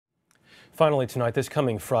Finally tonight, this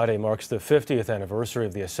coming Friday marks the 50th anniversary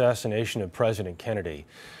of the assassination of President Kennedy.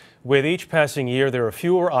 With each passing year, there are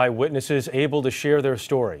fewer eyewitnesses able to share their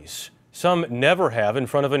stories. Some never have in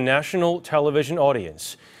front of a national television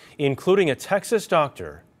audience, including a Texas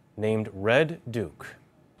doctor named Red Duke.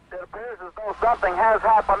 It appears as though something has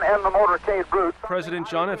happened in the motorcade route. President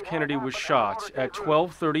John F. Kennedy was shot at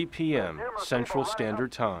 12:30 p.m. Central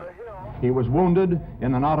Standard Time. He was wounded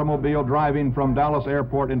in an automobile driving from Dallas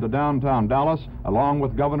Airport into downtown Dallas, along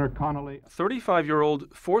with Governor Connally.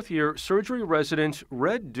 35-year-old fourth-year surgery resident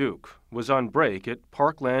Red Duke was on break at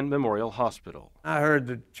Parkland Memorial Hospital. I heard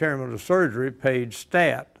the chairman of surgery, Page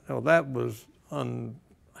Stat. Well, that was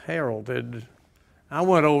unheralded. I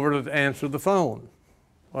went over to answer the phone.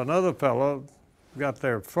 Another fellow got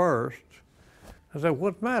there first. I said,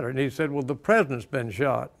 "What's the matter?" And he said, "Well, the president's been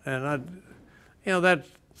shot." And that's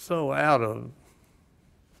so out of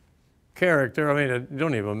character. I mean, you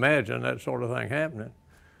don't even imagine that sort of thing happening.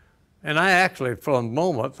 And I actually, for a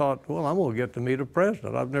moment, thought, well, I'm going to get to meet a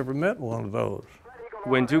president. I've never met one of those.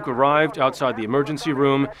 When Duke arrived outside the emergency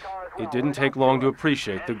room, it didn't take long to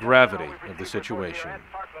appreciate the gravity of the situation.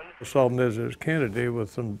 I saw Mrs. Kennedy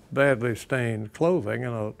with some badly stained clothing,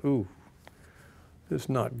 and I thought, ooh, this is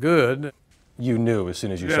not good. You knew as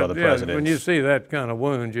soon as you saw the president. When you see that kind of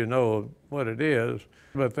wound, you know what it is.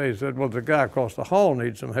 But they said, well, the guy across the hall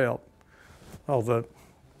needs some help. I thought,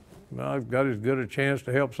 well, I've got as good a chance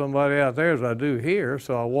to help somebody out there as I do here,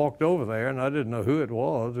 so I walked over there, and I didn't know who it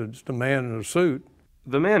was. It's the man in a suit.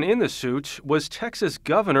 The man in the suit was Texas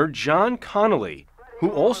Governor John Connally, who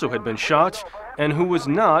also had been shot and who was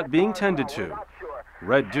not being tended to.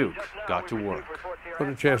 Red Duke got to work. Put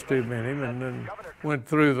a chest tube in him and then went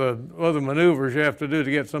through the other maneuvers you have to do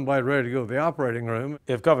to get somebody ready to go to the operating room.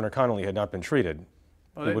 If Governor Connally had not been treated,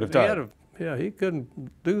 he would have died. Yeah, he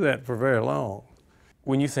couldn't do that for very long.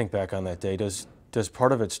 When you think back on that day, does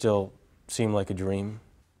part of it still seem like a dream?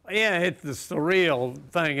 Yeah, it's the surreal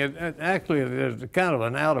thing. Actually, it's kind of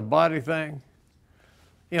an out-of-body thing.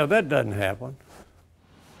 You know, that doesn't happen.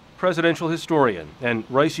 Presidential historian and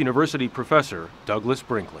Rice University professor Douglas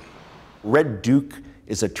Brinkley. Red Duke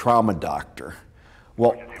is a trauma doctor.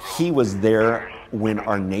 Well, he was there when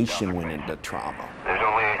our nation went into trauma. There's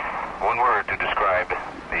only one word to describe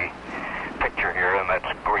the picture here, and that's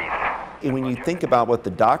grief. And when you think about what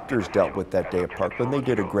the doctors dealt with that day at Parkland, they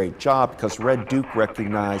did a great job because Red Duke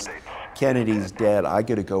recognized Kennedy's dead, I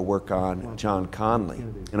got to go work on John Connally.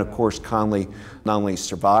 And of course, Connally not only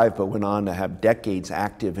survived, but went on to have decades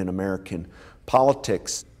active in American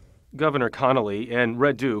politics. Governor Connally and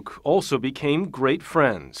Red Duke also became great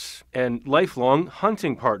friends and lifelong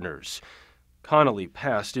hunting partners. Connally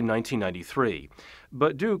passed in 1993,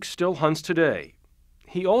 but Duke still hunts today.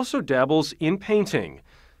 He also dabbles in painting,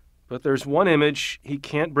 but there's one image he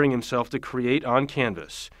can't bring himself to create on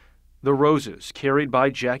canvas: the roses carried by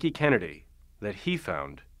Jackie Kennedy that he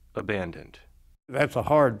found abandoned. That's a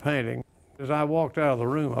hard painting. As I walked out of the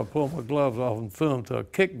room, I pulled my gloves off and threw them to a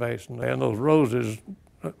kick basin, and those roses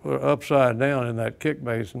were upside down in that kick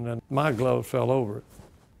basin, and my gloves fell over it.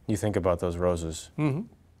 You think about those roses? Mm-hmm.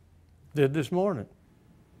 Did this morning.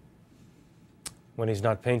 When he's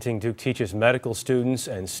not painting, Duke teaches medical students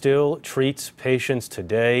and still treats patients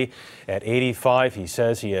today. At 85, he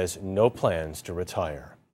says he has no plans to retire.